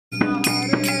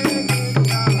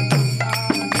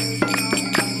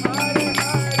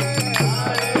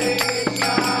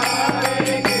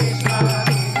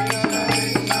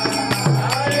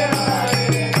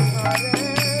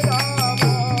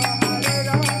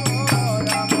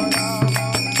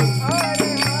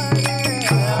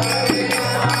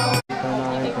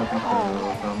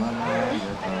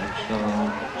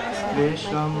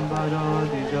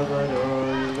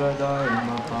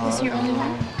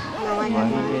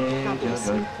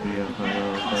Jagat Priya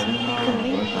Karo Karuna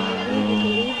Vataro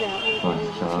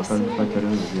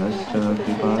Vanchakalpatarubhyascha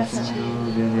Kripa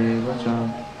Sindhu Vyadevacha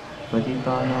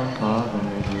Patitanam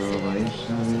Pavanebhyo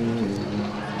Vaishnavebhyo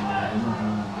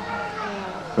Namaha.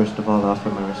 First of all, offer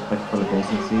my respectful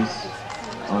obeisances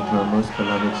unto our most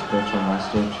beloved spiritual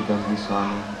master, Chidambi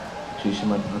Swami, Sri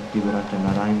Srimad Bhaktivedanta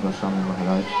Narayan Goswami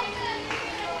Maharaj.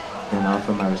 And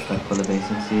offer my respectful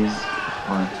obeisances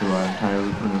to our entire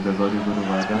Rupanu Devotee Guru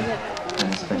Varga, and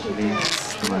especially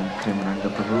to my Premananda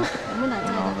Prabhu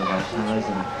and all the Vaishnavas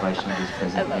and Vaishnavis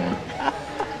present here.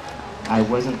 I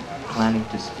wasn't planning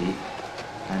to speak,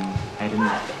 and I didn't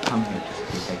come here to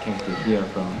speak. I came to hear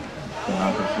from the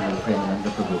mouth of Srimad Premananda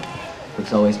Prabhu.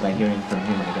 It's always by hearing from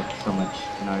him I get so much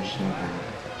nourishment, and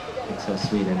it's so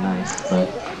sweet and nice. But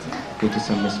due to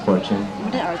some misfortune,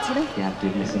 you have to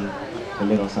listen a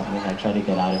little something. I tried to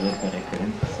get out of it, but I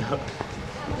couldn't. So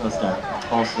we'll start.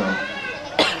 Also,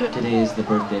 today is the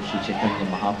birthday of Sri Chaitanya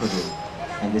Mahaprabhu,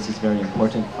 and this is very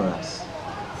important for us.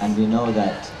 And we know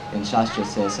that in Shastra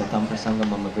says, Satam Prasanga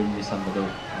Mama Vrinvi Sambhado,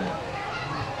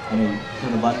 and in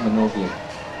Thunavan Manovya,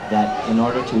 that in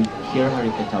order to hear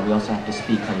Harikatha, we also have to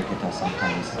speak Harikatha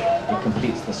sometimes. It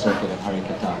completes the circuit of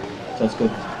Harikatha. So it's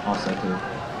good also to,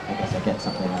 I guess, I get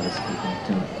something out of speaking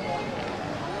too.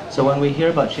 So when we hear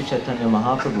about Sri Chaitanya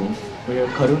Mahaprabhu, we hear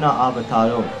Karuna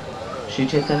Avataro. Sri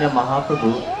Chaitanya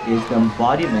Mahaprabhu is the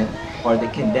embodiment or the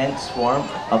condensed form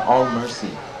of all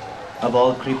mercy, of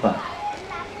all kripa.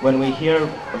 When we hear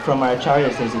from our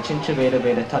acharyas, there's a Chincha Veda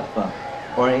Veda Tattva,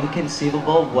 or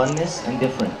inconceivable oneness and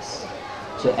difference.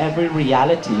 So every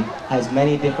reality has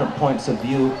many different points of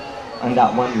view on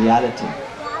that one reality.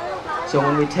 So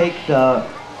when we take the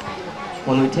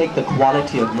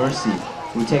quality of mercy,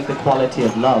 we take the quality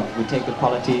of love, we take the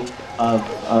quality of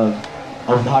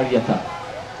Audharyata.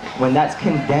 When that's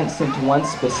condensed into one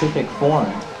specific form,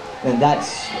 then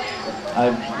that's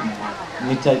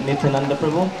Nityananda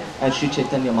Prabhu and Sri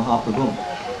Chaitanya Mahaprabhu.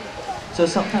 So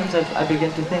sometimes I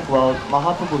begin to think, well,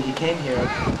 Mahaprabhu, he came here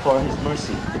for his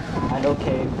mercy. And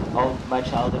okay, all my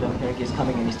childhood I'm hearing he's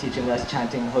coming and he's teaching us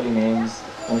chanting holy names,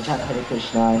 and we chant Hare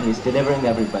Krishna, and he's delivering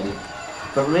everybody.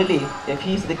 But really, if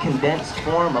he's the condensed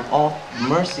form of all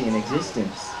mercy in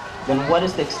existence, then what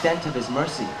is the extent of his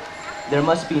mercy? There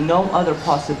must be no other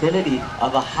possibility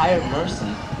of a higher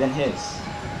mercy than his.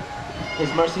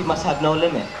 His mercy must have no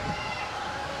limit.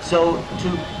 So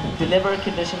to deliver a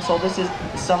conditioned soul, this is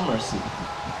some mercy.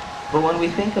 But when we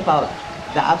think about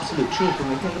the absolute truth, when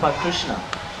we think about Krishna,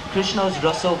 Krishna is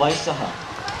Raso Vaisaha,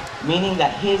 meaning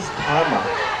that his dharma,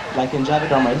 like in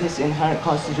Jagadharma, his inherent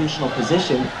constitutional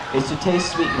position is to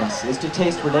taste sweetness, is to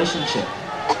taste relationship.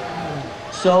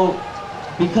 So,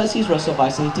 because he's Rasa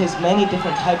Vaisa, he tastes many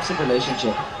different types of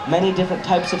relationship, many different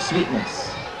types of sweetness.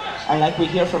 And like we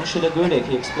hear from Srila Gurudev,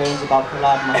 he explains about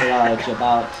Prahlad Maharaj,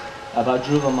 about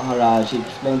Dhruva Maharaj, he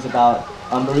explains about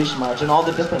Ambarish Maharaj, and all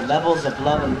the different levels of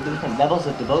love and the different levels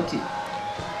of devotee.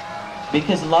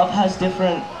 Because love has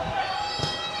different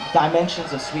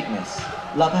dimensions of sweetness.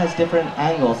 Love has different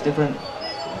angles, different,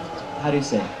 how do you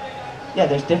say? Yeah,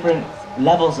 there's different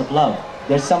levels of love.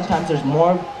 Sometimes there's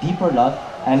more deeper love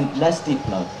and less deep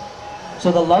love.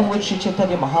 So the love which Sri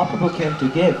Chaitanya Mahaprabhu came to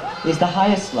give is the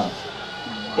highest love.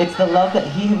 It's the love that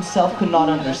he himself could not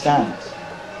understand.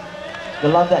 The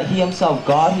love that he himself,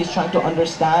 God, he's trying to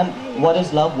understand what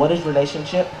is love, what is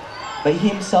relationship, but he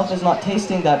himself is not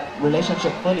tasting that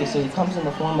relationship fully, so he comes in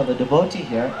the form of a devotee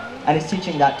here, and is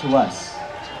teaching that to us.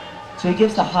 So he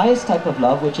gives the highest type of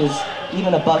love, which is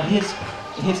even above his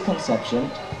conception,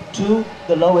 to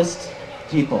the lowest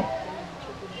people.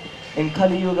 In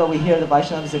Kali Yuga, we hear the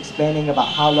Vaishnavas explaining about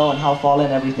how low and how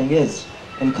fallen everything is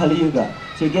in Kali Yuga.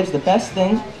 So he gives the best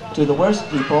thing to the worst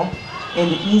people in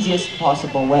the easiest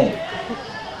possible way.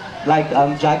 Like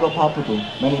Jagopal Prabhu,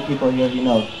 many people here you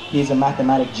know, he's a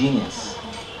mathematic genius.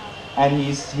 And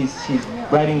he's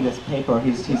writing this paper,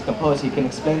 he's composed, he can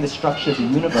explain the structure of the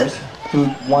universe through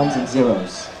ones and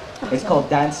zeros. It's called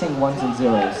Dancing Ones and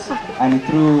Zeros. And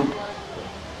through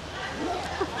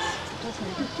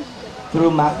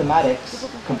mathematics,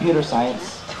 computer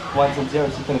science, ones and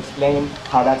zeros, he can explain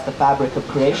how that's the fabric of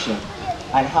creation.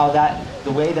 And how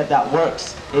the way that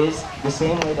works is the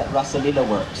same way that Rasalila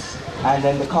works. And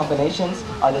then the combinations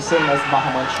are the same as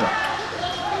Mahamantra.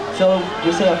 So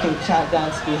we say, okay, chant,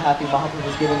 dance, be happy, Mahaprabhu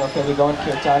is giving, okay, we go in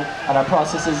kirtan, and our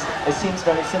process it seems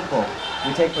very simple.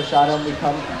 We take prasadam, we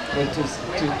come into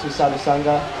sadhu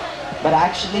sangha, but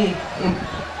actually,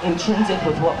 intrinsic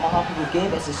with what Mahaprabhu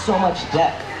gave us is so much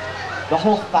depth. The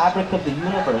whole fabric of the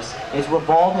universe is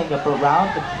revolving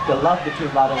around the love between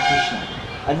Radha and Krishna.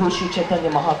 And who's Sri Chaitanya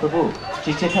Mahaprabhu?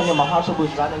 Sri Chaitanya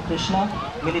Mahaprabhu's Radha and Krishna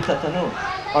Milita Tanu,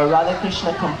 or Radha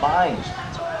Krishna combined,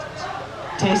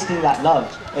 tasting that love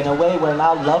in a way where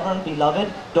now lover and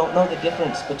beloved don't know the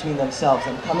difference between themselves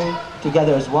and coming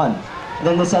together as one. And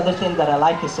then this other thing that I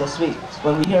like is so sweet.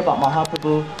 When we hear about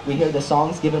Mahaprabhu, we hear the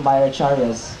songs given by our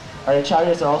acharyas. Our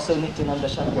acharyas are also Nityananda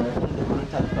Shankar in the Guru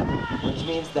Tattva, which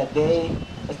means that they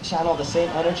channel the same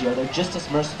energy, or they're just as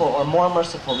merciful or more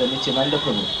merciful than Nityananda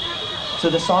Prabhu. So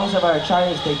the songs of our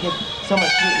acharyas, they give so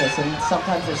much sweetness, and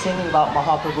sometimes they're singing about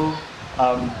Mahaprabhu,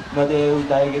 Nadev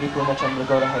Dayagiri Purna Chandra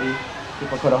Gaura Hari,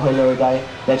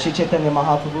 that Sri Chaitanya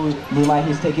Mahaprabhu, Nimai,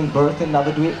 he's taking birth in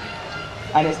Navadipe,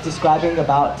 and it's describing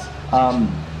about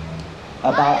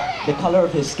the color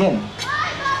of his skin.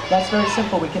 That's very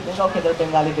simple. We can think, okay, they're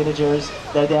Bengali villagers,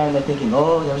 they're there and they're thinking,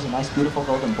 oh, there was a nice beautiful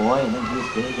golden boy and then he was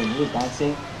big and he was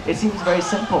dancing. It seems very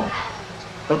simple.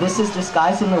 But this is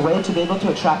disguised in a way to be able to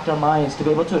attract our minds, to be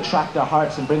able to attract our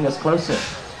hearts and bring us closer.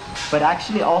 But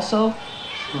actually also,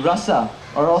 rasa,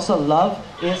 or also love,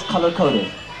 is color-coded.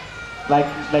 Like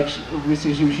we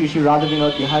see Shri Radha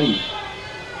Vinod Bihari.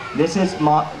 This is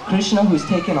Krishna who's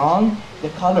taken on the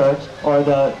color, or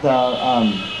the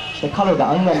color, the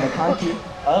anga and the kanti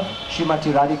of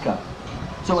Srimati Radhika.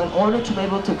 So in order to be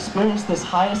able to experience this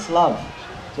highest love,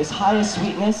 this highest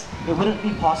sweetness, it wouldn't be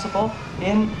possible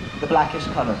in the blackish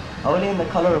color, only in the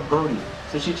color of Gauri.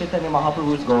 So Sri Chaitanya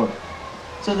Mahaprabhu's Gaur.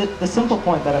 So the simple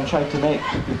point that I'm trying to make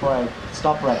before I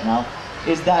stop right now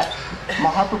is that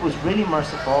Mahaprabhu is really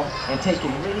merciful and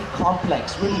taking really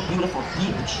complex, really beautiful,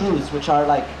 deep truths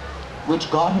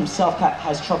which God himself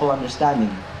has trouble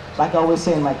understanding. Like I always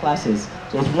say in my classes,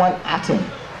 there's one atom.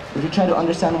 If you try to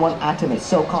understand one atom, it's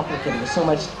so complicated, there's so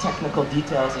much technical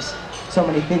details, there's so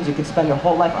many things you could spend your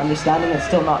whole life understanding and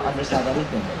still not understand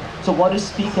anything. So what to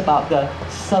speak about the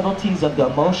subtleties of the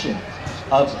emotion,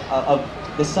 of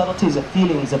the subtleties of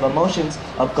feelings, of emotions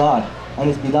of God and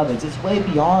his beloveds? It's way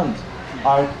beyond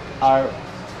our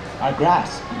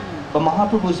grasp. But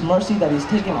Mahaprabhu's mercy that he's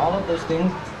taken all of those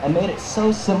things and made it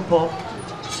so simple,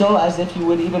 so as if you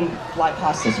would even fly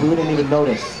past this, we wouldn't even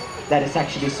notice that it's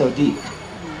actually so deep.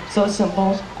 So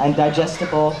simple and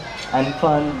digestible and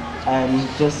fun and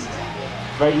just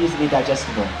very easily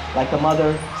digestible. Like a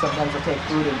mother sometimes will take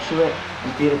food and chew it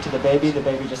and feed it to the baby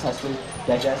just has to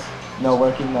digest, no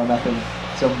working, no nothing.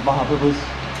 So Mahaprabhu's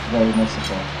very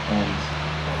merciful and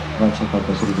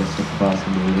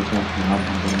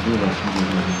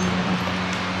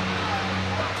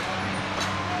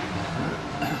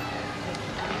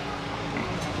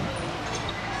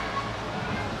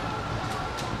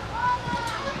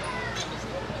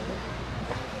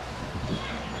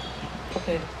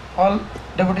okay, all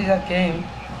devotees are came.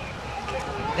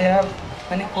 They have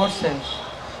many questions.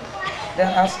 They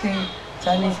are asking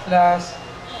Chinese class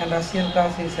and Russian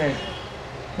class inside.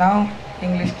 Now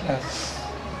English class.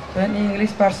 So any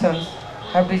English persons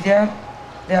have desire,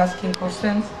 they are asking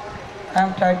questions. I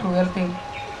am trying to helping,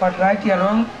 but right or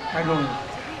wrong, I don't know.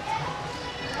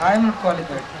 I am not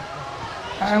qualified.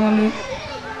 I am only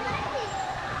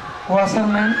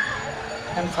washerman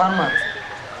and farmer.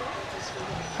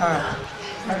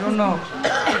 I don't know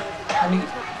any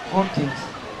good things.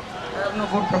 I have no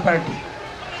good property.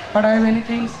 But I have many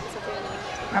things.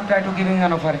 I am trying to giving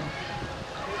an offering.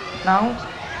 Now,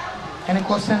 any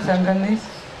questions and then is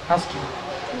asked you.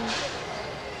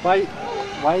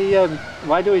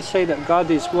 Why do we say that God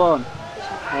is one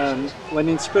when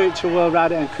in spiritual world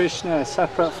Radha and Krishna are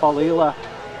separate for Leela?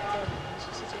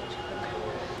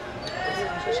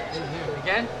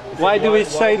 Again? Why do we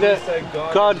say that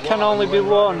God can only be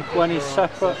one when he's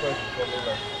separate?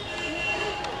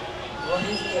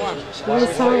 One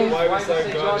soul.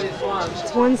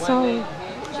 It's one soul.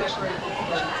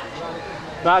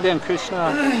 Radha and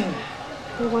Krishna.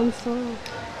 The one soul.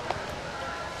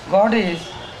 God is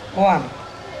one.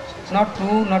 Not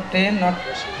 2, not 10, not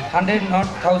 100, not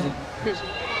 1,000.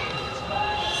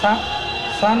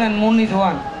 Sun and moon is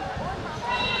one.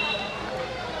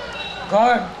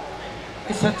 God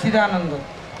is Satchidananda.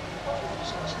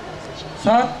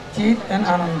 Sat, Chit and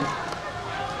Ananda.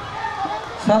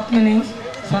 Sat meaning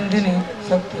Sandhini,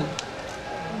 Shakti.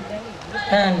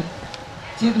 And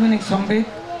Chit meaning Sambit,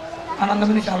 Ananda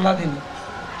means Alladini.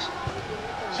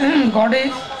 God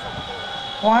is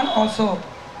one also.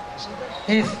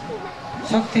 His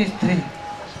Shakti is 3.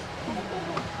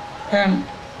 And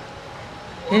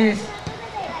his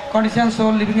conditioned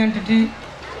soul, living entity,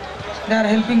 they are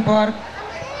helping for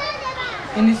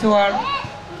in this world.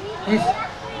 His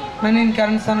many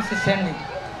incarnations is sending.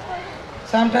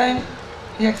 Sometimes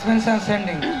he expansion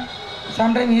sending.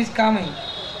 Sometimes he is coming.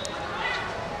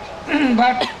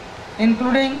 But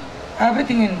including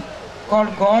everything in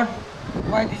called God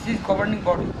why this is governing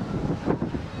body.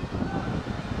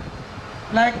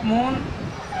 Like moon,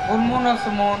 full moon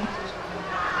also moon,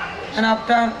 and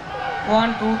after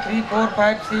 1, 2, 3, 4,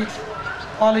 5, 6,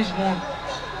 all is moon.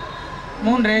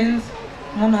 Moon rains,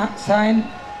 moon shine,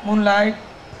 moonlight,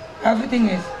 everything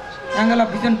is angle of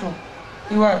vision too.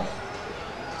 You are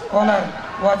all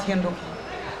are watching and looking.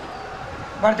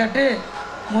 But that day,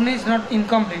 moon is not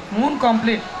incomplete. Moon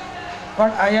complete,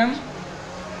 but I am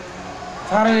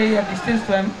far away a distance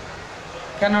to him,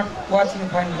 cannot watch him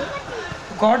finally.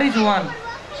 God is one.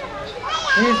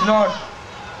 He is Lord.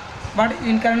 But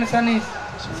incarnation is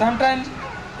sometimes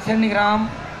sending Ram,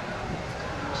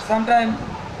 sometimes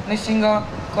Nishinga,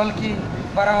 Kalki,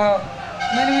 Varaha,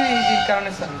 many is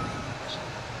incarnation.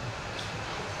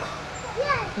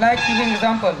 Like giving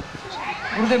example.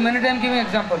 Gurudev many times giving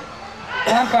example.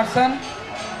 One person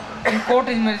in court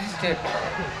is magistrate.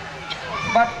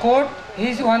 But court, he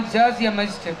is one judge, he is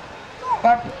magistrate.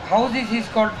 But house is his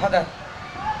called father,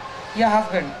 he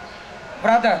husband,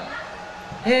 brother,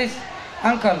 his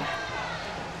uncle.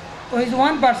 So he is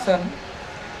one person,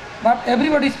 but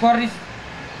everybody is for his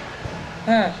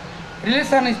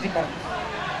relation is different.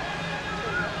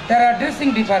 They are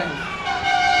addressing different.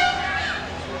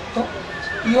 So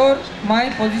my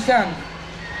position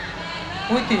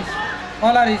with this,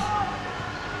 all are is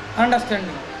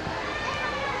understanding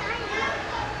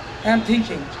and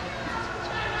thinking.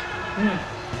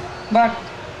 But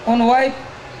on wife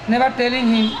never telling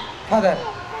him father.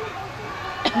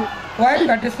 Wife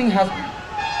addressing husband.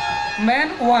 Man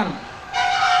one,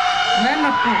 man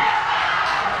not two.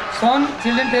 Son,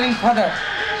 children telling father.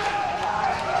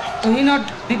 So he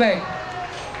not divide.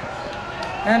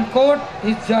 And court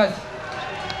is judge.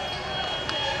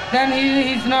 Then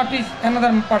he is not is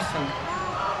another person.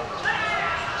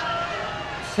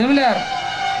 Similar,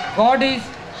 God is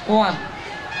one.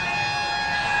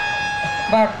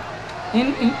 But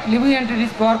in living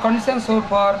entities for conditioned soul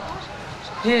for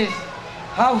is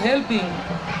how helping,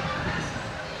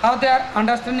 how they are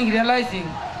understanding, realizing,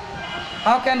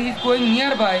 how can he is going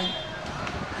nearby.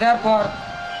 Therefore,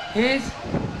 his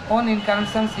own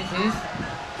incarnations is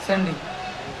sending.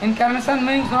 Incarnation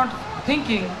means not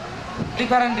thinking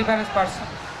different person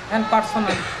and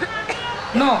personal.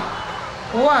 No,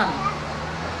 one.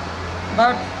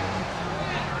 But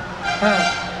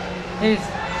his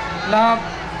love,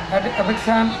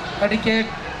 affection, etiquette,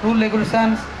 rule,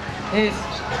 regulations is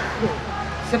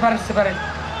separate.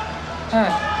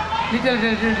 Little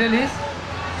is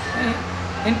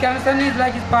incarnation is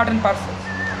like his part and parcel.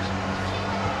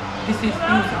 This is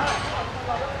using.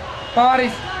 Power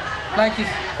is like his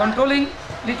controlling,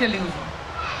 little using.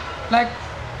 Like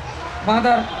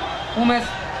mother, woman's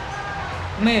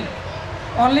male,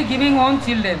 only giving one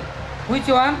children. Which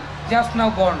one? Just now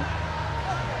born.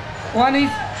 One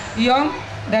is young,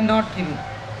 then not giving.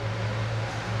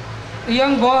 A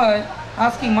young boy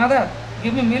asking mother,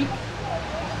 give me milk.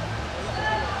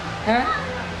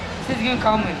 She is giving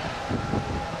cow milk,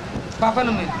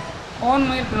 buffalo milk, own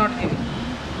milk not giving.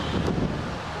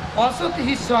 Also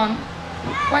his son,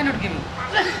 why not giving?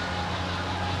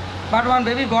 But one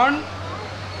baby born,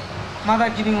 mother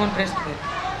giving one breast milk.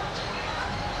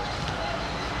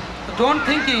 So don't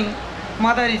thinking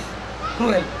mother is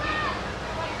cruel.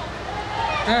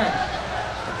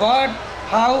 God,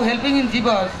 how helping in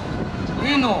jivas,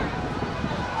 he know.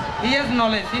 He has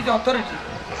knowledge, he is authority.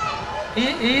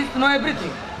 He is know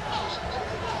everything.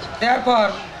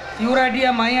 Therefore, your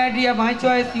idea, my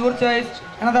choice, your choice,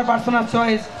 another person's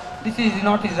choice, this is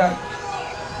not his right.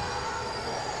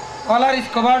 All is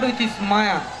covered with his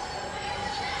maya.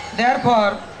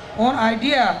 Therefore, own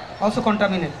idea also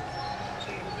contaminated.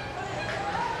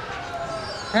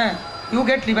 You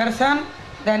get liberation,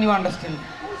 then you understand.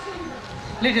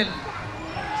 Little.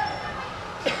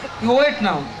 You wait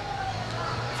now.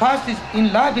 First is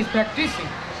in life is practicing.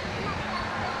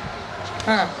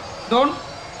 Don't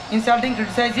insulting,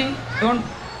 criticizing, don't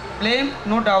blame,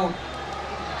 no doubt.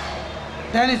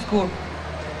 Then it's good.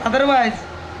 Otherwise,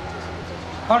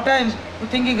 all time you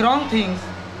thinking wrong things,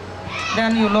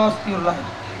 then you lost your life.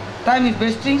 Time is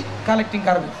wasting, collecting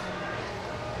garbage.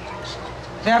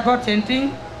 Therefore,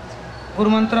 chanting, Guru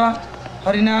Mantra,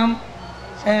 Harinam,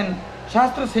 and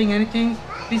Shastra saying anything,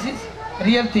 this is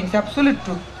real things, absolute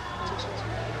truth.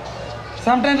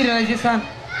 Sometimes realization,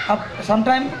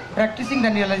 sometimes practicing,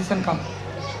 then realization comes.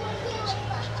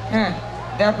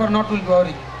 Therefore, not will be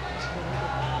worried.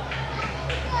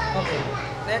 Okay,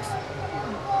 next.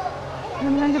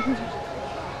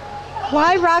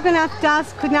 Why Raghunath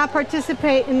Das could not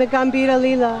participate in the Gambhira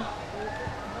Leela?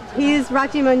 He is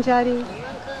Raji Manjari.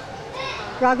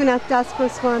 Raghunath Das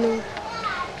Goswami.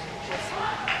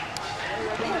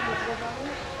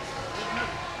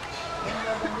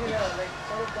 This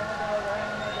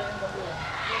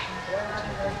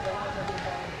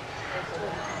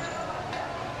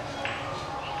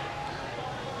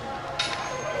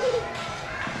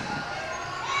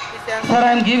answer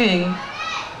I am giving,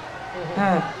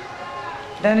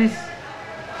 then is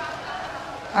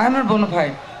I am not bona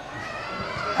fide,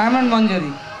 I am not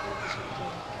Manjari,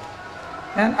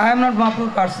 and I am not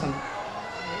Mahaprabhu person.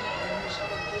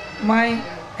 My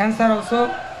answer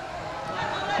also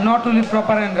not really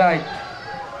proper and right,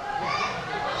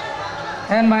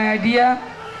 and my idea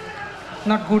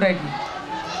not good idea.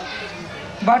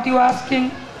 But you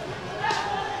asking,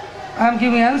 I am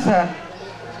giving answer,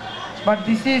 but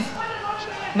this is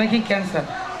making cancer.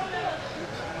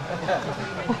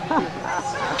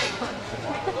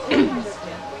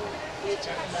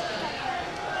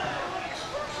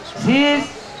 She is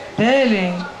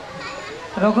telling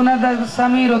Raghunath Das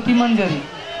Goswami Roti Manjari.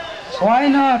 Why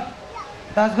not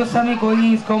Das Goswami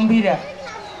going is Gambhira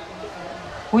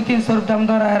within Swarup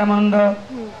Damodar, Ramananda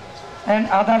and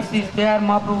others is there,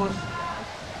 Mahaprabhu's,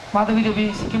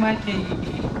 Madhavi Sikimati,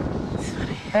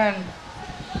 and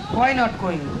why not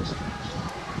going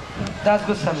Das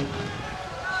Goswami?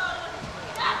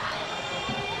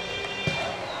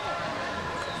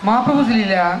 Mahaprabhu's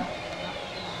Leela,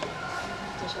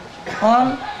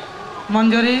 all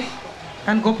Manjaris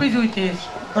and Gopis with his,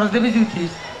 Rasdevis with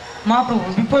his,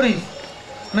 Mahaprabhu before is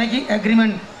making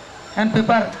agreement and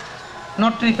paper,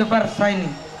 notary paper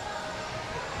signing.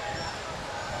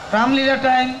 Ram Leela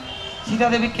time, Sita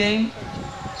Devi came,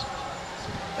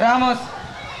 Ram was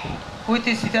with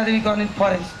his Sita Devi gone in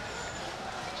forest.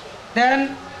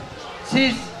 Then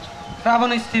sees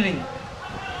Ravana is stealing,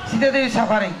 Sita Devi is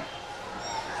suffering.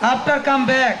 After come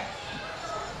back,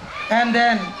 and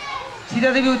then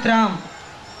Sita Devi with Ram,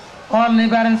 all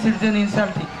neighboring citizen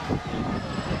insulting.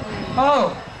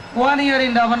 Oh, 1 year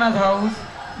in Ravana's house,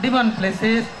 different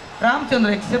places,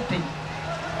 Ramchandra accepting.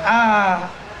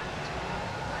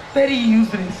 Very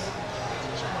useless.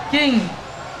 King,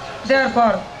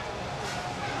 therefore,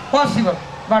 possible,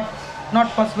 but not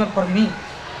possible for me.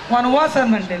 One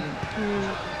washerman telling.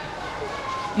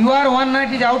 You are 1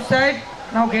 night is outside,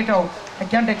 now get out. I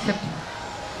can't accept you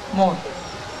more.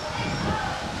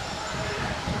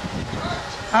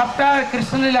 After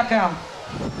Krishna Lila came,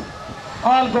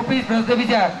 all gopis,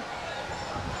 Brajdevijar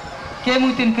came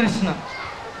within Krishna.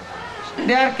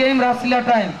 There came Raslila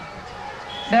time,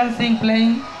 dancing,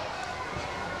 playing,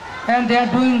 and they are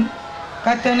doing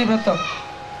Katyani Vrata.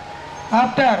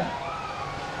 After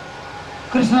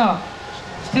Krishna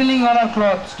stealing all our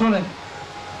clothes, stolen,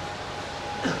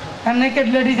 and naked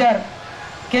ladies are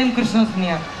came Krishna's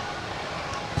near.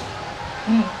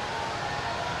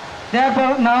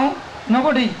 Therefore now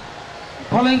nobody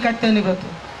following Katyani Vrata.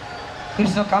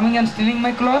 Krishna coming and stealing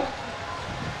my clothes,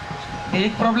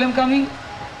 big problem coming,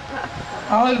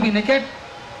 I will be naked.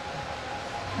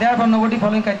 Therefore nobody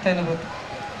following Katyani Vrata.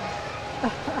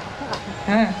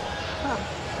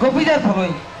 Gopis are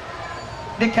following.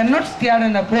 They cannot scared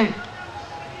and afraid.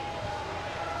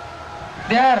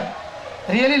 They are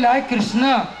really like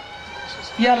Krishna.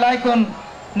 They are like on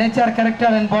nature, character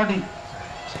and body.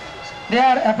 They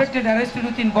are affected, arrested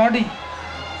within body.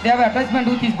 They have attachment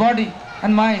with his body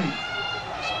and mind.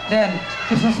 Then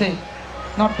Krishna says,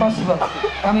 not possible,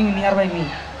 coming nearby me.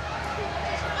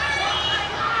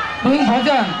 Doing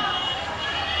bhajan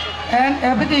and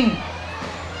everything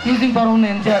using for own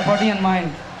enjoy, body and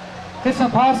mind. Krishna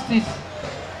first is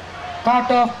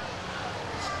cut off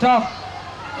stuff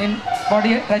in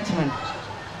body attachment.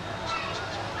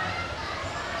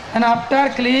 And after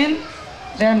clean,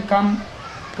 then come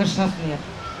Krishna's near.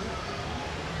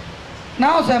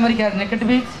 Now America has naked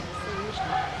beach.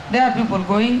 There are people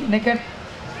going naked.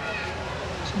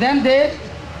 Then they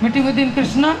meeting within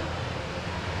Krishna.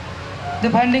 They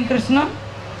finding Krishna.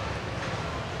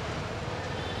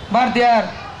 But they are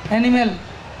animal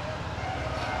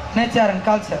nature and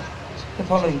culture. They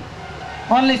following.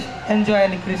 Only enjoy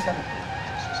any Krishna.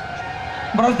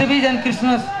 Brajdevis and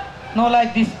Krishnas know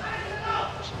like this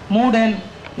mood and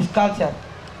his culture.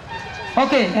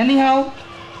 Okay, anyhow,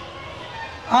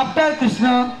 after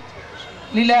Krishna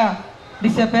Leela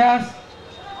disappears,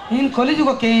 in Kali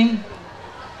Yuga came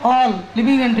all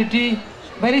living entity,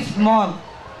 very small,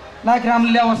 like Ram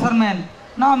Leela washerman.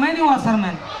 Now many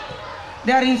washermen,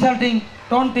 they are insulting,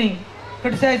 taunting,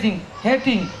 criticizing,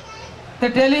 hating. They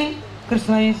are telling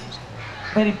Krishna is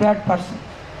very bad person.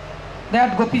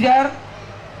 That gopis are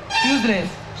useless.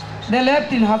 They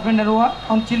left in husband and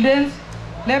on children,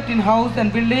 left in house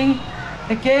and building.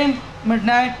 They came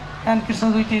midnight and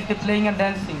Krishna with is they playing and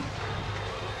dancing.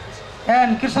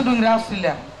 And Krishna doing Ras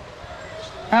Leela,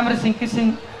 embracing,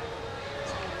 kissing.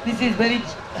 This is very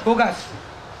bogus.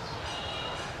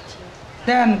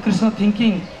 Then Krishna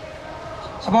thinking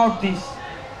about this.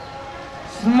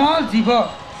 Small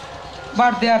jiva,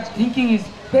 but their thinking is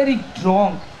very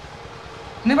wrong.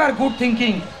 Never good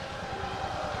thinking.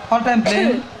 All time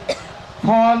blame,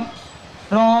 fall,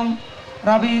 wrong,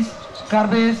 rubbish,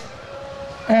 garbage,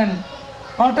 and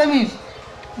all time is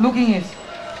looking is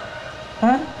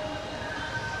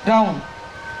down.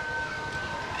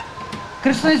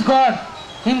 Krishna is God.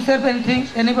 Himself anything,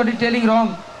 anybody telling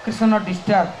wrong, Krishna not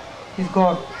disturb. He is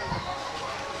God.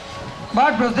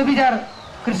 But Brajdevis are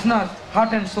Krishna's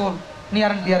heart and soul, near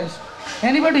and dearest.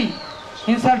 Anybody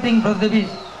insulting Brajdevis,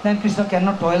 then Krishna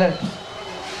cannot tolerate.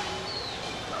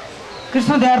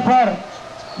 Krishna therefore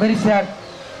very sad.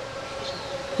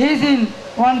 He is in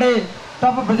one day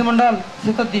top of Brajamandal,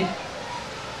 Sitadip.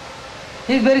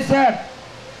 He is very sad.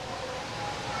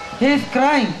 He is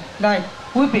crying like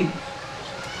weeping.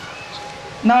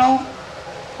 Now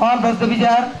all Brajdevis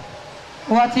are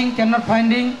watching, cannot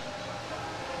finding.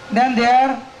 Then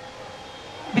there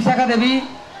Vishakha Devi,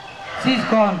 she is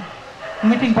gone,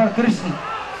 meeting for Krishna.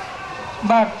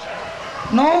 But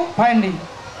no finding.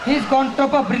 He is gone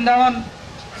top of Vrindavan,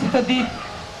 Sitadip.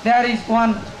 There is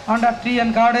one under tree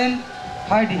and garden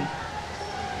hiding.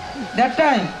 That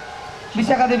time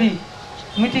Vishakha Devi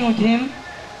meeting with him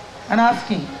and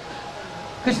asking.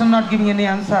 Krishna not giving any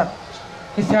answer.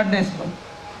 His sadness.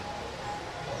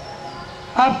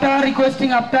 After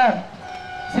requesting, after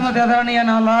Srimati Radharani and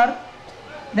all are,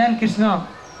 then Krishna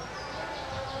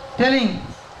telling,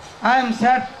 I am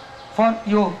sad for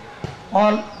you,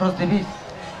 all Brajdevis.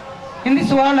 In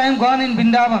this world I am gone in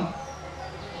Vrindavan.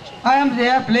 I am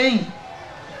there playing,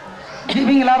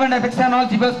 giving love and affection all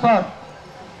jivas for.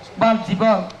 But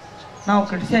jiva now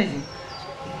criticizing.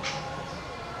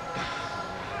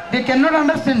 They cannot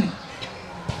understand it.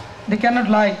 They cannot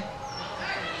like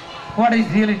what is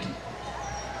reality.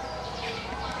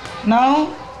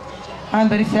 Now I am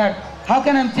very sad. How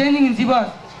can I am changing in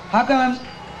jivas? How can I am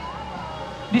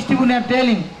distributing and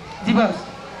telling jivas?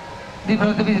 The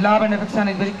Brajdevis love and affection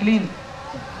is very clean,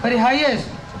 very highest,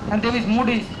 and Devi's mood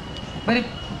is very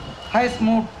highest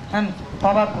mood and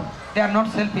powerful. They are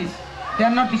not selfish. They are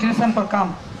not declaration for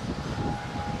come.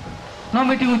 No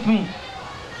meeting with me.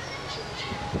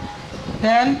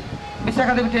 Then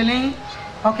Vishakha Devi telling,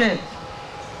 okay,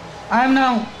 I am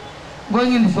now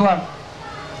going in this world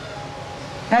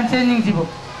and changing jiva.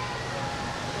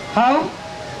 How?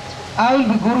 I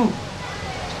will be Guru,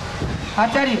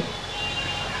 Acharya,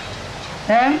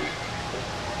 and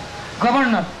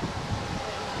governor,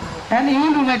 and you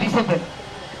will be my disciple,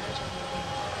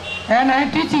 and I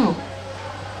teach you,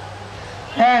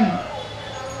 and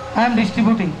I am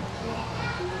distributing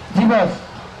jivas.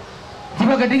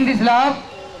 Jiva getting this love,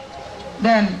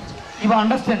 then jiva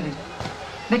understanding.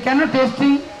 They cannot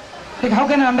tasting, like how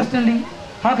can understanding,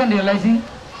 how can realizing?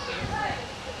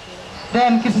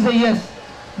 Then Krishna say yes,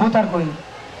 both are going.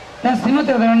 Then Srimati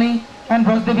Radharani and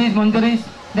Brajdevis, Manjaris,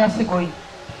 they are say going.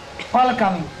 All are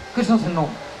coming. Krishna said no.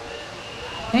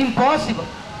 Impossible.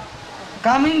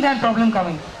 Coming, then problem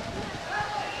coming.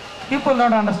 People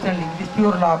not understanding this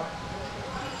pure love.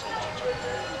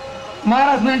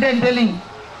 Maharaj many times telling,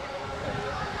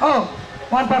 oh,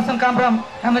 one person come from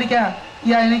America,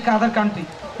 yeah, any other country,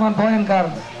 one boy and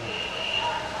girl.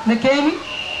 They came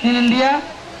in India,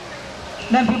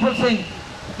 then people saying,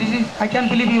 this is, I can't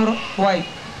believe your wife.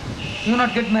 You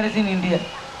not get married in India.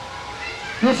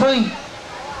 You are showing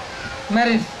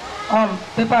marriage, all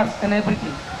papers and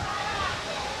everything.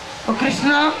 So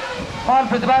Krishna, all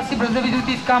Brajavasi,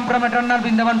 Brajavisutis come from eternal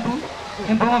Vrindavan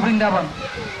to Brahma Vrindavan.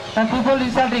 And people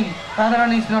insulting,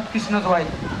 Radharani is not Krishna's wife.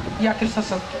 Yeah, Krishna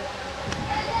Sakti.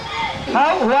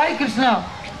 How? Why Krishna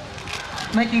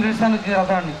making relation with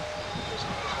Radharani?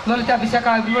 Lalita,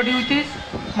 Vishakha, everybody with this,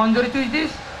 Manjari with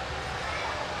this.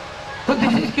 So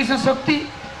this is Krishna Sakti,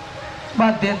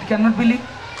 but they cannot believe.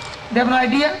 They have no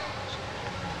idea.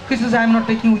 Krishna says, I am not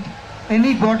taking with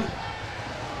anybody.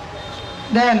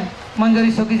 Then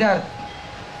Manjari Sakhijar,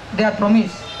 they are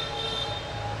promised.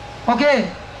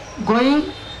 Okay,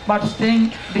 going but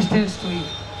staying distance to you,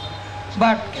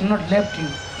 but cannot left you.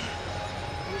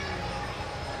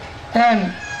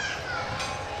 And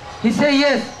he say,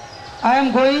 yes, I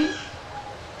am going,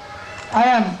 I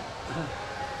am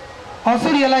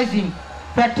also realizing,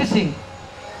 practicing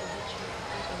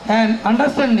and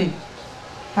understanding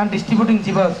and distributing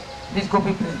jivas, this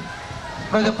gopi prem,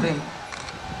 braja prem,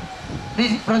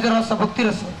 this braja rasa, bhakti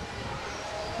rasa.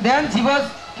 Then jivas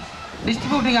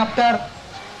distributing after,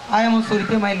 I am also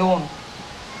repay my loan.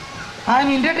 I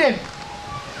am indebted.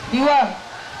 You are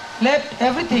left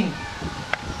everything.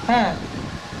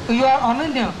 You are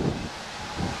Ananya,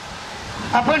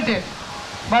 appointed,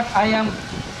 but I am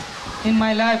in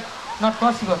my life not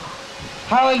possible.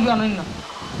 How will be Ananya?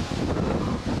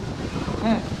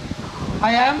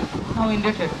 I am now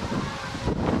indebted.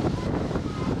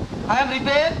 I am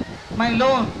repaid my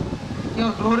loan.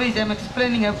 Your glories I am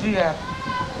explaining everywhere.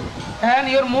 And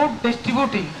your mood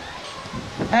distributing.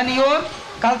 And your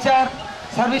culture,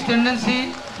 service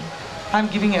tendency, I am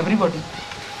giving everybody.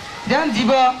 Then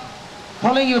Jiva,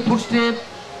 following your footsteps,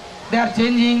 they are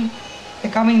changing, they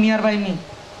are coming nearby me.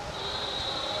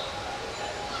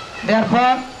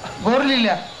 Therefore, Gaur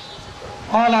Leela,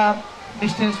 all are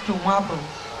distance to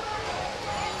Mahaprabhu.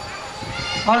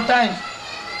 All time.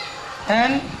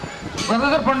 And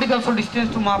Gadadhar Pandit also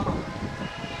distance to Mahaprabhu.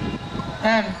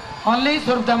 And only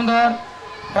Swarup Damodar,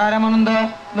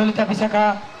 Ramananda, Lalita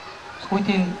Visakha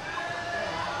within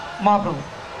Mahaprabhu.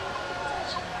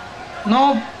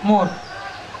 No more.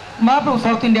 Mahaprabhu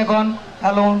South India gone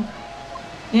alone.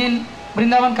 In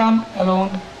Vrindavan come alone.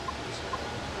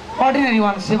 Ordinary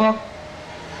one, Sevak,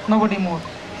 nobody more.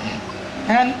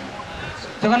 And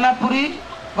Jagannath Puri,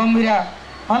 Gambhira,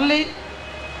 only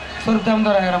Swarup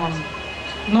Damodar Ramananda.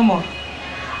 No more.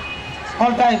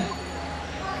 All time.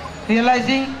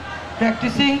 Realizing,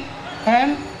 practicing,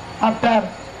 and after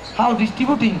how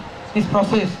distributing this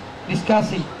process,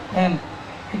 discussing and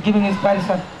giving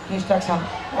inspiration, instruction,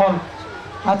 all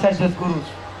Acharyas, Gurus.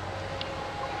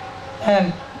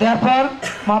 And therefore,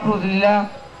 Mahaprabhu's Leela,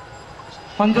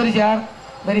 Manjaris are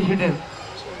very hidden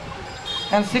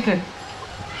and secret.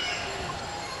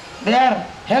 They are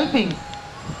helping,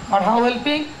 but how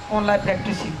helping? Only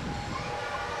practicing.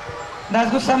 Das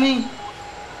Goswami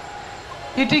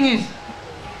eating is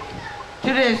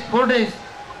 3 days, 4 days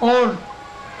old,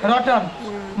 rotten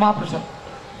Mahaprasad.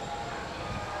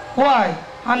 Why?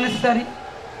 Unnecessary.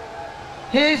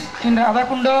 He is in the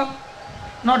Radhakunda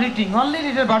not eating, only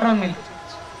little buttermilk.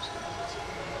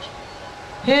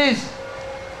 He is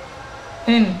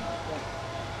in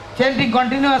chanting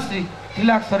continuously,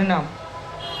 Tilak Sarinam.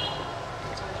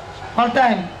 All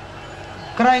time,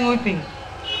 crying, weeping.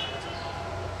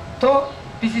 So,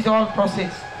 this is all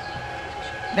process.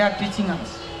 They are teaching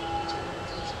us.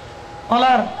 All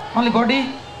are only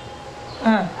body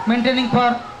maintaining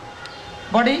for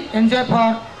body, enjoy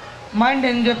for mind,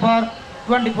 enjoy for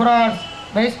 24 hours,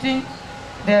 wasting.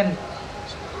 Then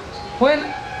when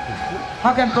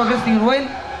how can progressing? When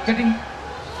getting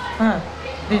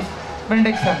this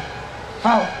benediction?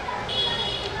 How?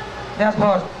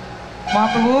 Therefore,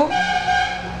 Mahaprabhu,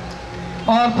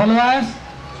 all followers,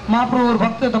 Mahaprabhu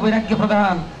Bhakta Vairagya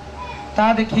Pradhan,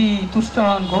 Tadekhi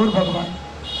Tustan Gaur Bhagavan.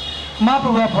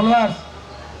 Mahaprabhu followers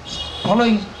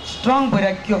following strong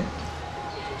Vairagya.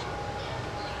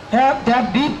 They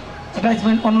have deep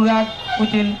attachment, anurag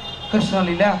within Krishna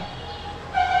Leela.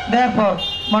 Therefore,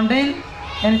 mundane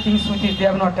anything with it, they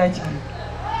have no attachment.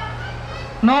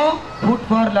 No food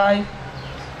for life,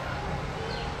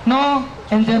 no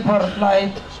enjoy for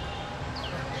life,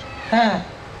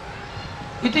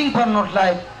 eating for not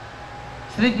life,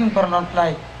 sleeping for not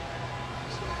life.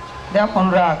 They have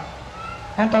anurag.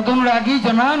 And tadunuragi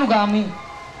jananugami,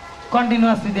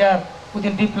 continuously they are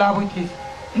within deep love with his,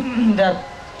 they are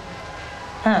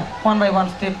one by one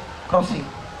step crossing.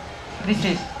 This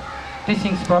is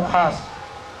teachings for us.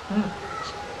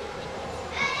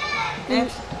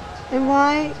 Next. And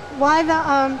why the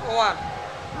One.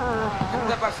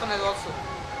 Another person is also.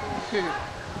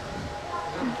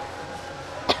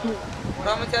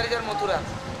 Brahmacharis are Mathura.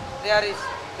 They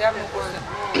have no question.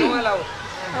 No allowed.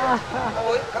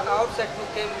 Outside to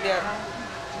came there.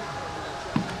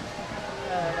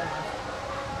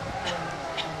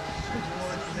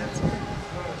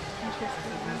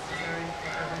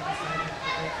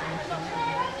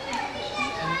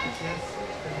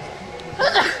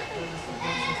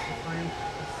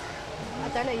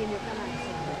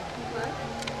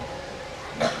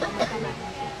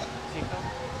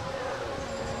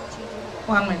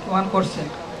 One minute, one question.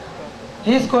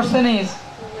 His question is,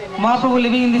 Mahaprabhu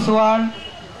living in this world,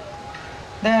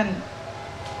 then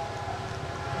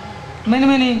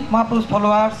many Mahaprabhu's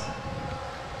followers,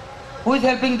 who is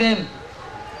helping them,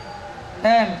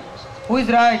 and who is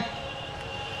right,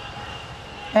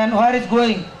 and where is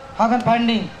going, how can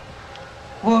finding,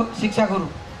 go Shiksha Guru,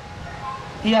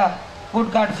 yeah,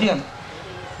 good guardian.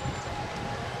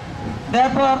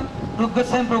 Therefore, Rup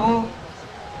Goswami Prabhu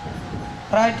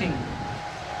writing,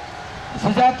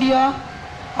 Sujatiya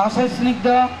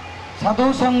Asasnigda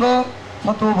Sadhu Sangha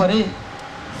Sato Bhare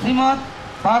Srimad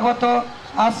Bhagavata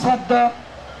Asadda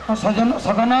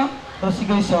Sagana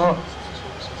Rasigaisha.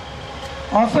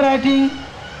 Also writing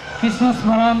Krishna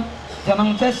Smaran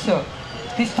Janam Tasya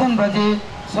Tishtan Braje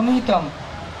Samitam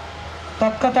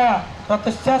Tatkata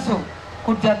Rataschasu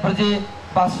Kujat Braje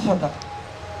Vasasada.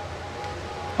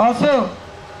 Also,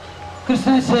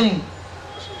 Krishna is saying,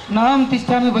 Naham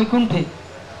Tishtami Vaikunthe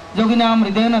Yoginam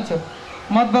Hridayanacha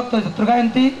Madbhakta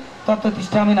Jatragayanti Tattva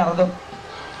Tishtami Narada.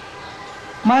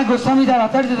 My Goswamis are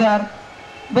authorities are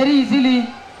very easily,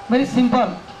 very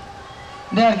simple.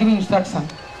 They are giving instruction.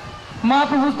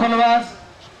 Mahaprabhu's followers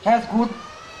has good,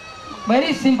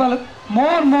 very simple,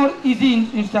 more easy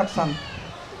instruction.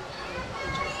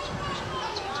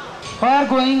 Where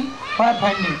going, where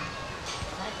finding.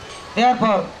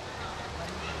 Therefore,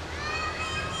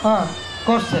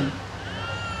 question.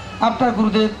 After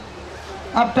Gurudev,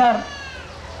 after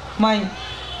my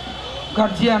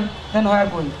guardian, then where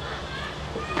going?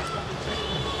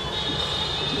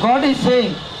 God is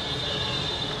saying,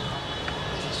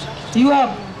 you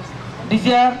have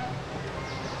desire,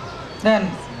 then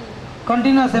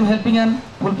continuous and helping and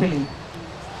fulfilling.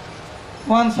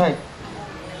 One side.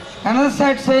 Another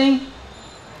side saying,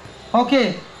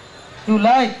 okay, you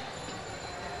like,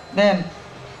 then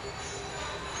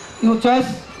you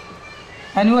choice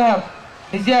and you have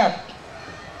desire,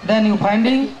 then you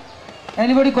finding.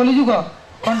 Anybody Kali Yuga,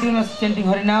 continuous chanting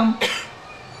Harinam,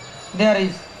 there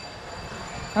is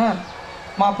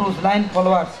Mahaprabhu's line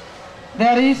followers.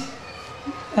 There is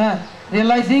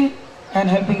realizing and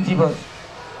helping jivas.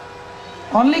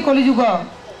 Only Kali Yuga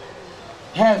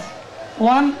has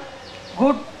one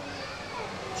good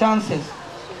chances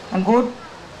and good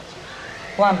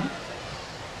one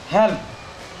help.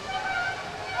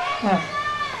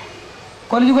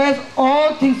 Kali Yuga has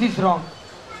all things is wrong.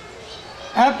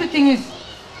 Everything is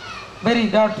very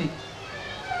dirty.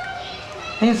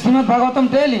 In Srimad Bhagavatam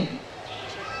telling,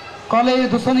 Kale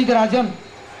Dusani Rajan,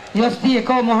 Yasti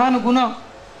Eko Mohan Guna,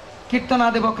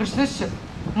 Kirtana Deva Krishnasya,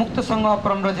 Mukta Sangha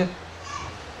Pramrajit.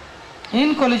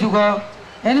 In Kali Yuga,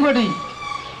 anybody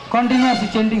continuously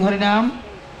chanting Harinam,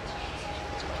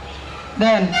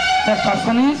 then that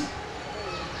person is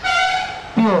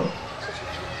pure,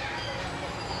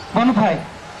 bona fide.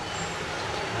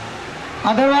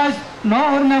 Otherwise, no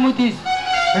Harinam with his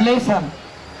relation,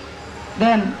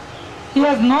 then he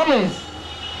has knowledge,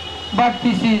 but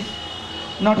this is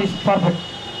not his perfect.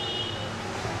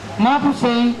 Mahaprabhu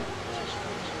saying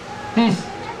this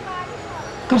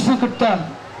Krishna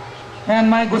Kirtan, and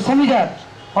my Goswamis are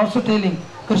also telling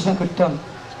Krishna Kirtan.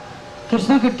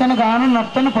 Krishna Kirtan Gana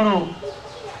Nartana Paro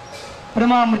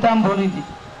Prema Amritam Bhoniti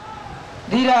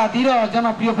Dhira Dhira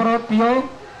Jana Piyo Paro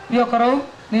Piyo Karo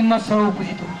Ninma Saru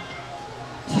Pujito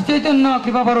Sichaitanya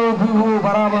Kripa Paro Bhuvu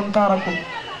Bharavantaraku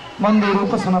Mande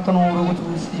Rupa Sanatano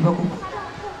Rugutu Sivaku.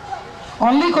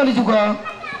 Only Kali Yuga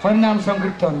Harinam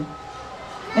Sankirtan.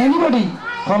 Anybody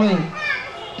following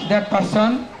that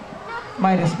person,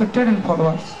 my respected and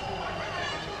followers,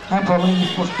 I am following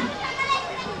this post.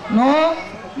 No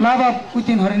love of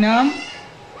within Harinam,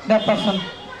 that person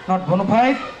not bona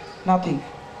fide, nothing.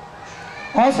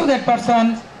 Also that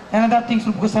person, another thing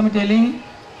Sri Goswami telling,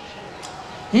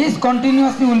 he is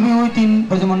continuously will be within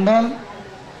Brajamandal,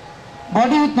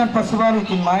 body is not possible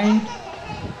within mind,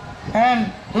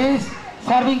 and he is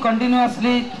serving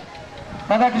continuously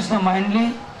Radha Krishna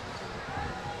mindly,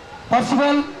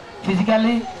 possible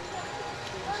physically,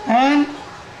 and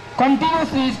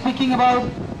continuously speaking about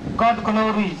God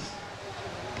glories.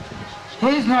 He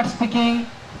is not speaking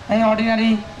any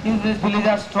ordinary useless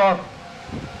villager's talk.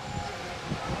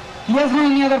 He has no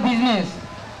any other business.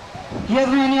 He has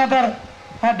no any other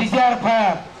desire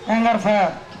fire, anger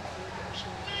fire.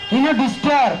 He not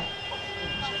disturb.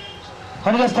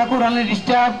 Haridas Thakur only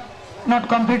disturb, not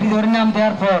complete his Harinam,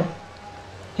 therefore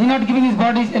he not giving his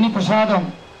body any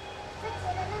prasadam.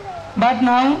 But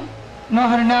now, no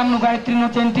Harinam, no Gayatri, no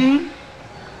chanting,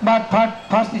 but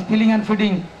first is filling and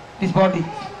feeding this body.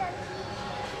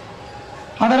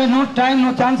 Otherwise no time,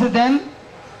 no chances then,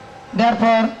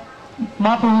 therefore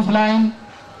Mahaprabhu's line,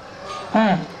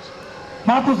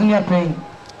 Mahaprabhu's near praying,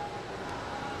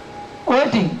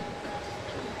 waiting,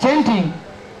 chanting,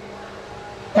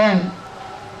 and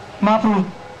Mahaprabhu,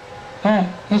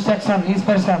 his action, his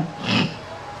person,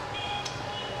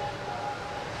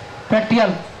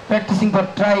 practicing for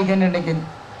try again and again.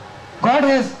 God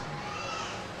has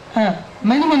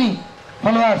many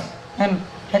followers and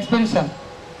expansion.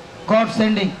 God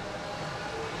sending,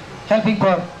 helping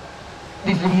for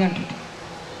this living entity.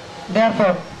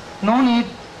 Therefore, no need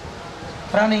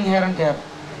running here and there.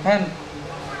 And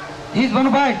he is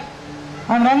bona fide.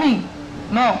 I am running.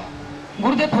 No.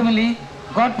 Gurudev family,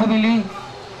 God family,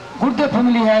 Gurudev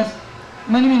family has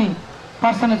many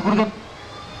persons as Gurudev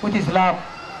with his love.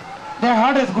 Their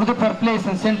heart has Gurudev for place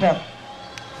and center.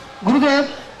 Gurudev,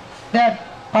 that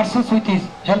pursues with his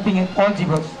helping all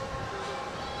jivas.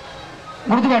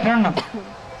 Gurudeva eternal.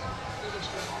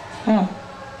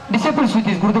 Disciples with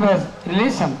his Gurudeva's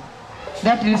relation.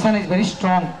 That relation is very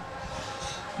strong.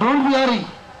 Don't be worried.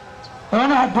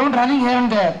 Don't running here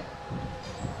and there.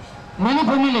 Many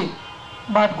family,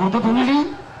 but Gurudev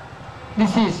family,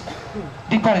 this is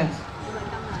difference.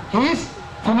 His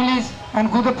families and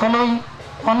Gurudev following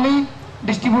only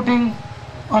distributing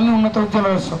only Unnata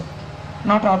Ujjala also,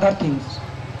 not other things.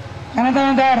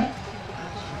 Another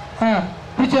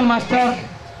spiritual master,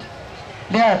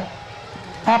 they are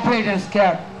afraid and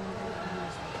scared.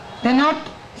 They are not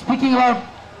speaking about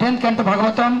 10th canto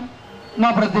Bhagavatam,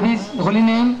 no Brajdevi's holy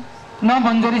name, no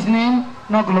Manjari's name,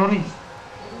 no glories.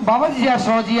 Babaji or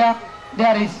Sahajiya,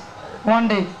 there is one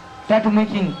day tattoo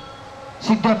making,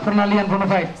 Siddha Pranali and bona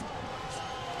fide.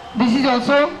 This is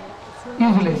also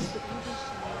useless.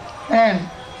 And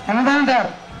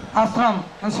another ashram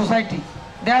and society,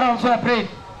 they are also afraid.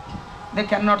 They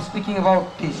cannot speaking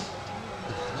about this.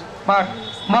 But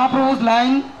Mahaprabhu's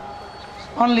line,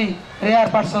 only rare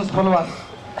persons follow us.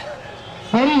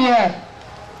 Very rare.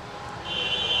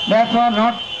 Therefore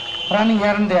not running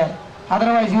here and there.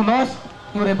 Otherwise you lost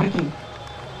your everything.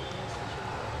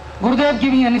 Gurudev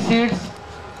giving any seeds,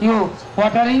 you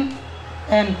watering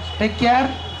and take care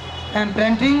and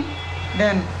planting,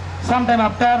 then sometime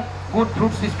after good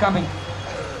fruits is coming.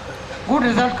 Good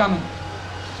result coming.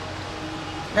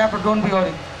 Therefore don't be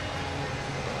worried.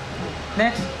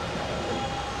 Next.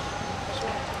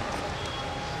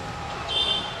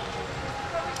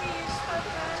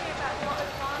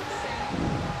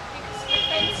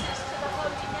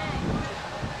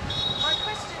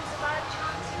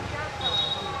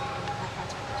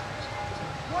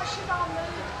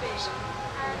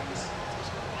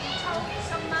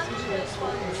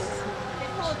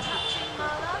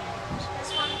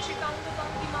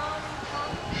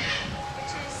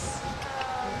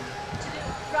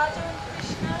 Radha and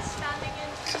Krishna standing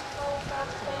in threefold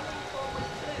bending forward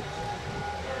flute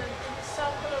in the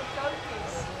circle of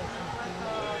gopis, like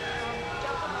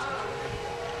japa mantra.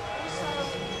 Also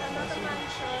another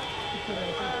mantra,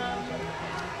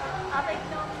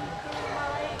 Avignam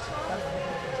Kurumalayatvam,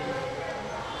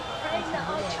 praying that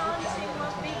our chanting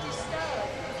won't be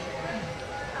disturbed.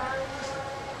 And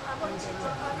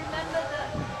I remember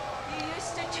that you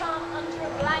used to chant under a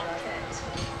blanket.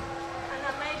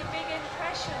 Made a big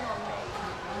impression on me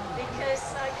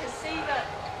because I could see that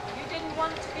you didn't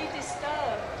want to be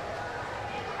disturbed.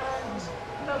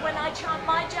 But when I chant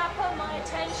my japa, my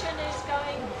attention is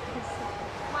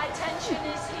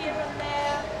here and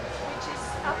there, which is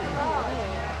up above.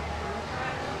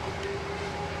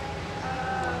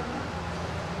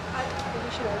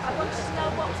 I want to know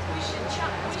what we should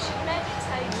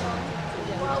meditate on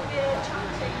while we're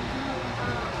chanting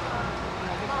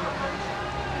Mahamantra.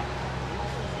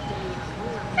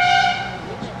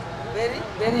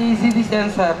 Very easy this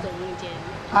answer.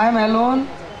 I am alone,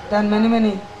 then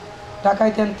many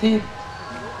Takait and thief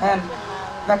and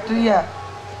bacteria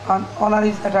and all are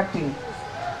is attracting.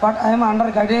 But I am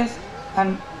under guidance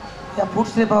and the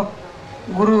footstep of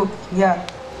Guru here,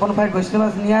 bona fide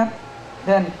Vaishnavas near,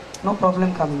 then no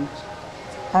problem coming.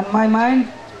 And my mind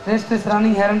restless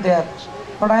running here and there.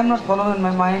 But I am not following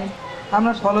my mind. I am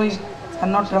not following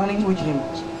and not running with him.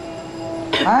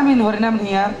 I am in Harinam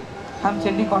here. I am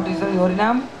chanting continuously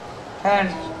Harinam and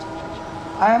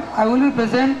I will be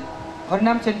present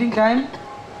Harinam chanting time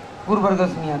Guru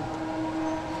Vargas near.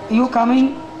 You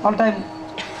coming all time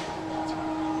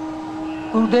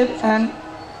Gurudev and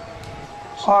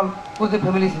all Gurudev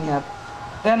families near.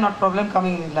 There are not problem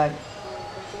coming in life.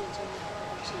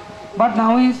 But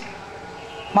now is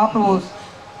Mahaprabhu's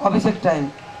Abhishek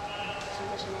time.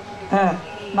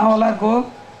 Now all are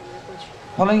go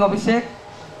following Abhishek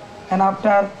and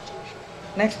after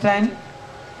next time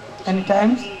any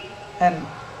times and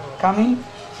coming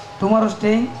tomorrow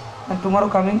staying and tomorrow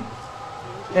coming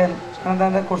then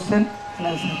another question and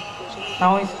answer.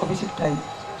 Now is Abhishek time.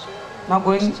 Now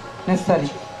going necessary.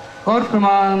 God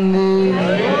Pramanande.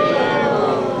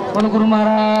 Guru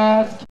Maharaj.